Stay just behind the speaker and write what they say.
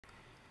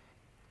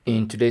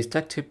In today's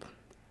tech tip,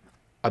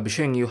 I'll be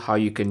showing you how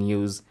you can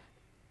use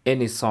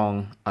any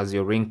song as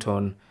your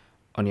ringtone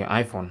on your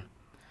iPhone.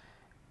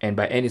 And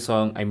by any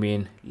song, I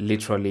mean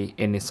literally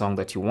any song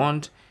that you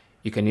want.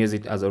 You can use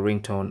it as a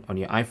ringtone on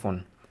your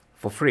iPhone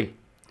for free.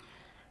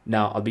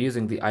 Now, I'll be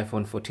using the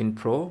iPhone 14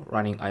 Pro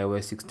running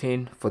iOS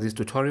 16 for this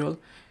tutorial,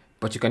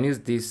 but you can use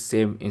these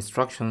same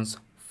instructions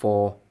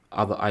for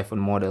other iPhone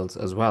models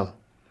as well.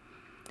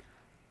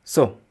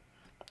 So,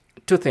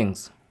 two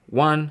things.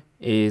 One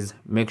is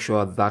make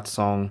sure that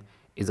song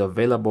is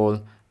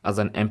available as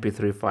an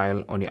MP3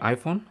 file on your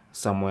iPhone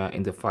somewhere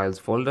in the files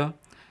folder.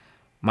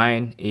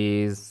 Mine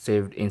is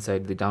saved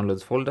inside the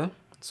downloads folder,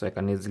 so I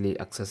can easily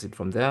access it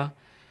from there.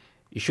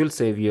 You should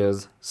save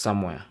yours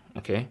somewhere,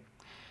 okay?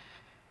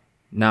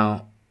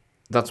 Now,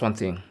 that's one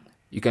thing.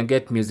 You can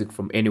get music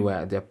from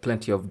anywhere. There are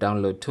plenty of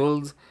download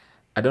tools.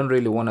 I don't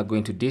really want to go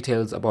into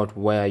details about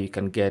where you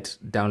can get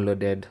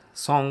downloaded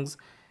songs.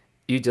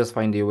 You just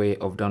find a way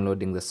of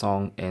downloading the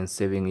song and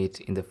saving it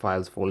in the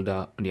files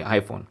folder on your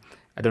iPhone.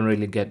 I don't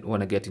really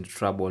want to get into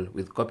trouble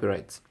with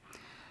copyrights.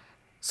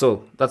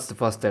 So that's the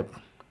first step.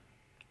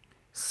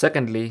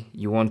 Secondly,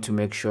 you want to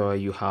make sure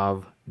you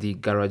have the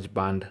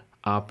GarageBand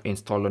app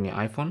installed on your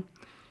iPhone.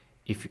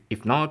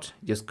 If not,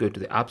 just go to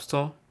the App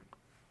Store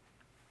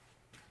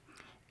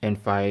and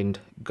find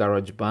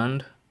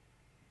GarageBand.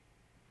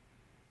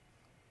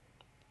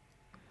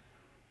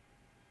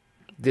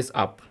 This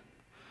app.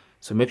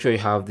 So make sure you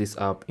have this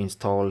app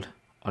installed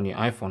on your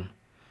iPhone.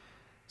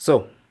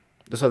 So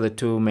those are the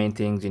two main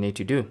things you need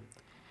to do.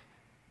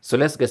 So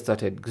let's get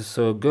started.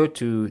 So go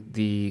to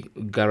the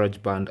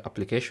GarageBand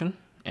application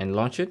and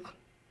launch it.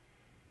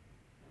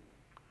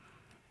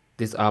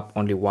 This app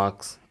only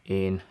works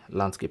in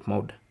landscape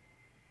mode.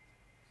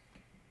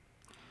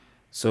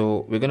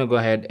 So we're going to go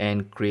ahead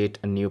and create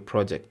a new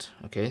project.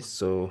 Okay,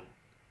 so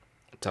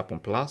tap on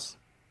plus.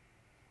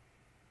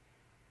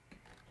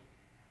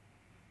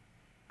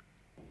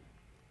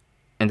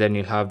 And then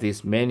you'll have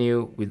this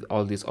menu with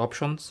all these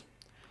options.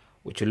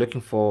 What you're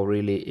looking for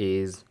really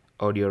is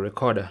audio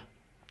recorder.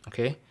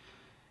 Okay,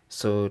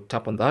 so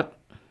tap on that.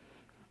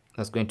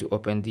 That's going to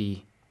open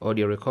the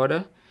audio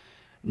recorder.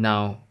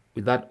 Now,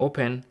 with that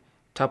open,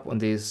 tap on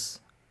this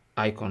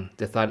icon,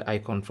 the third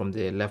icon from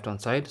the left hand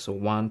side. So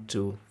 1,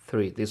 2,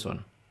 3, this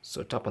one.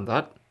 So tap on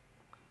that.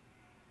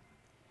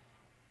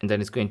 And then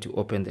it's going to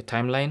open the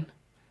timeline.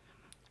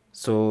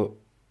 So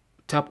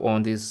tap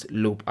on this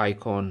loop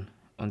icon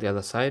on the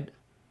other side.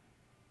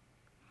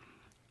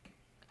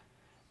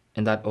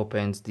 And that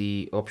opens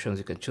the options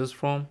you can choose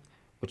from.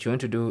 What you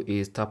want to do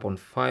is tap on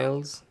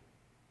files,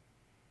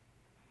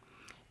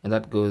 and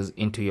that goes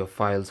into your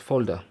files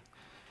folder.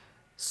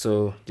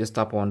 So just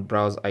tap on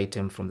browse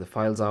item from the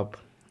files app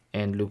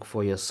and look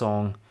for your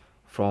song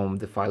from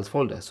the files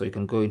folder. So you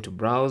can go into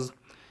browse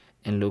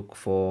and look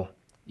for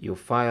your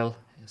file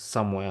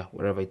somewhere,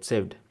 wherever it's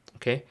saved.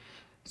 Okay,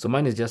 so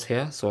mine is just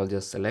here, so I'll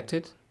just select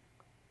it.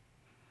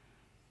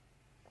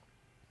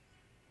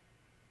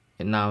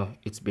 And now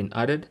it's been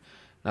added.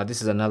 Now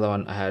this is another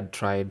one I had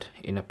tried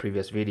in a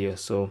previous video.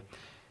 So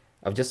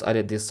I've just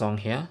added this song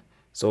here.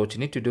 So what you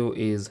need to do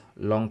is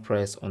long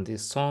press on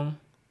this song,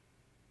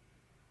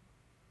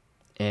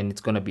 and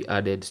it's going to be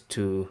added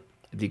to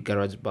the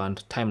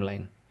GarageBand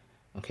timeline.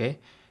 Okay,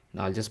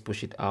 now I'll just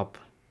push it up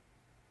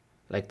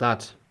like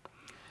that.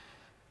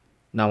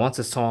 Now once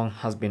the song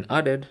has been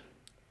added,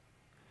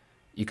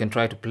 you can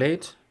try to play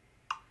it.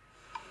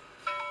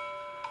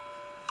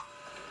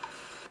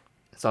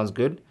 Sounds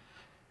good.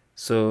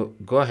 So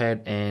go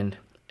ahead and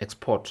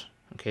export.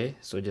 Okay,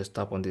 so just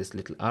tap on this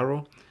little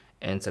arrow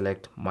and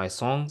select my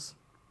songs.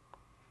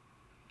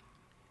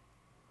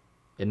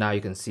 And now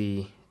you can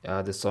see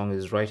the song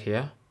is right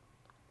here.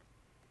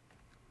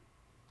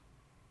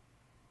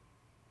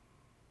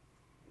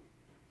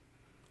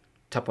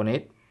 Tap on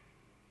it.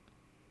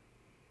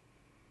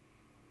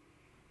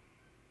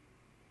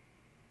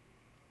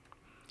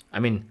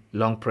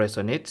 Long press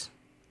on it.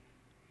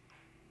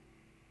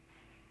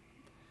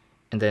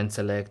 And then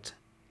select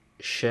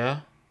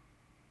share.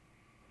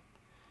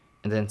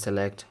 And then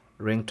select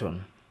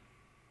ringtone.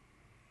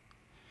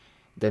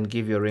 Then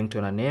give your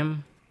ringtone a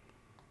name.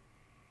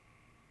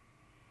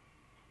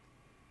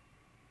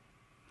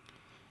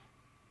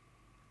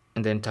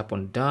 And then tap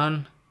on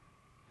done.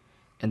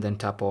 And then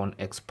tap on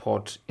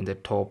export in the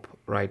top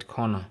right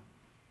corner.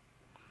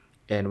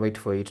 And wait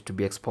for it to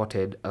be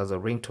exported as a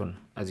ringtone,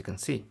 as you can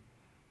see.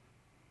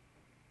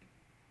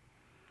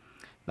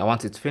 Now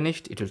once it's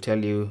finished, it will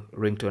tell you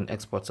ringtone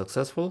export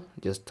successful.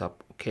 Just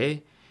tap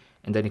OK.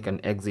 And then you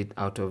can exit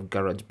out of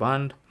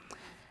GarageBand.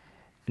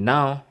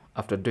 Now,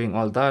 after doing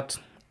all that,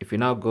 if you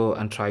now go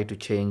and try to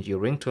change your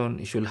ringtone,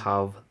 you should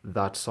have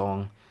that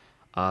song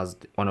as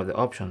one of the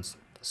options.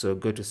 So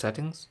go to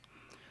settings.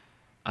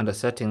 Under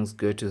settings,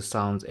 go to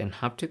sounds and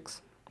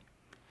haptics,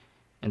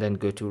 and then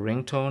go to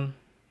ringtone.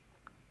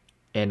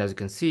 And as you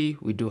can see,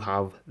 we do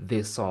have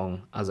this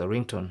song as a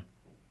ringtone.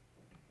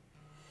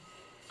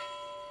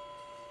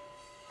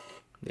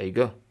 There you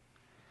go.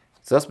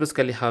 So that's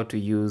basically how to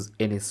use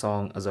any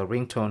song as a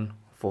ringtone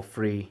for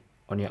free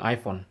on your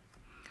iPhone.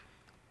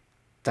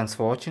 Thanks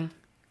for watching.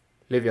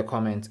 Leave your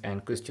comments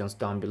and questions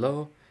down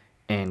below,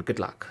 and good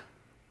luck.